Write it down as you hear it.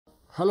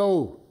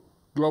Hello,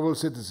 global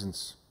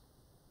citizens.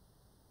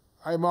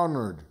 I'm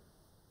honored,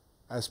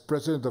 as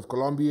President of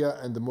Colombia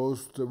and the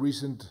most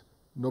recent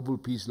Nobel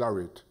Peace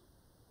Laureate,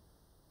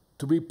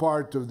 to be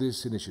part of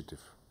this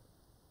initiative.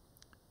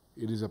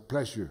 It is a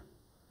pleasure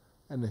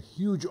and a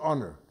huge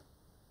honor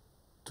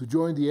to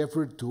join the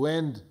effort to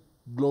end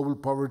global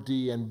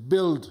poverty and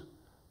build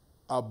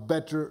a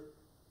better,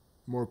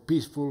 more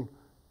peaceful,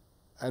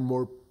 and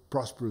more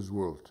prosperous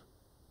world.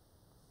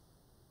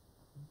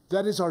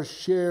 That is our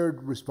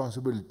shared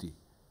responsibility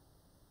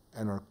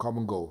and our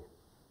common goal.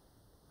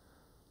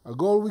 A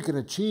goal we can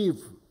achieve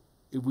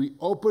if we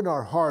open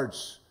our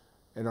hearts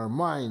and our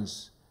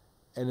minds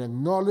and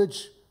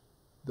acknowledge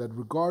that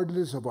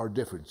regardless of our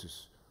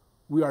differences,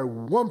 we are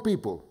one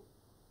people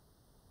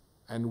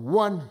and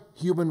one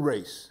human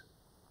race.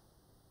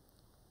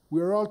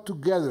 We are all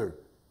together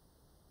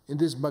in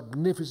this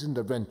magnificent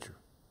adventure,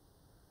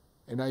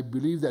 and I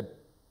believe that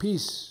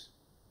peace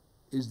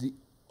is the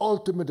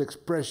ultimate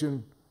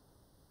expression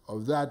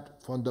of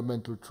that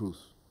fundamental truth.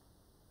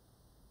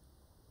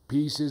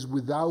 Peace is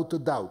without a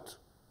doubt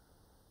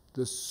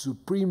the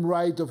supreme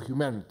right of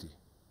humanity.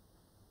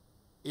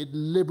 It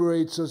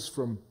liberates us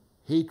from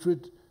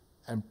hatred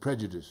and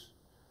prejudice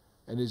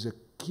and is a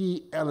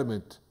key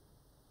element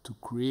to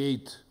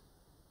create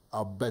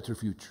a better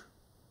future.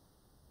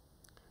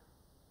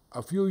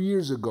 A few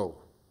years ago,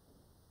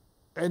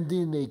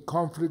 ending a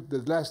conflict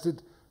that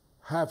lasted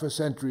half a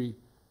century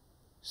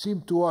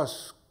seemed to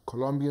us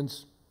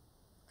Colombians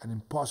an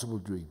impossible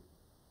dream.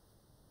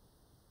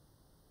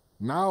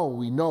 Now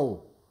we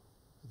know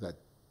that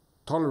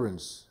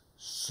tolerance,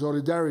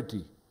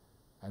 solidarity,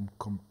 and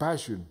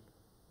compassion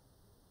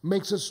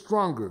makes us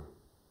stronger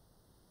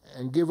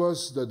and give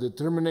us the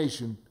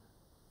determination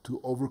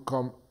to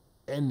overcome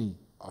any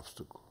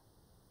obstacle.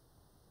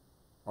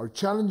 Our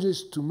challenge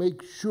is to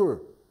make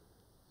sure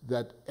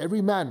that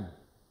every man,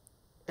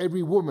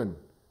 every woman,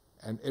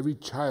 and every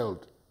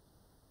child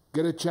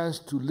get a chance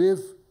to live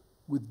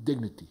with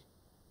dignity,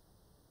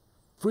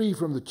 free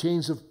from the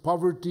chains of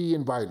poverty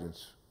and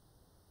violence.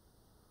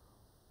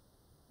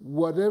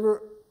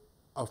 Whatever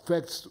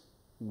affects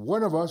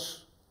one of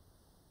us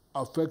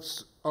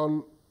affects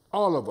all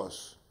of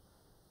us.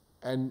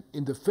 And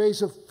in the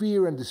face of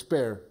fear and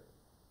despair,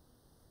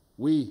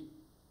 we,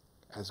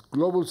 as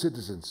global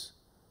citizens,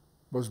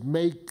 must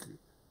make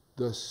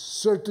the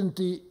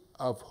certainty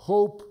of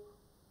hope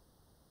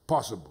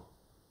possible.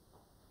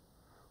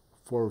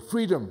 For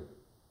freedom,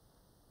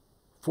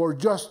 for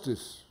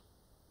justice,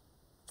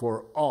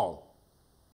 for all.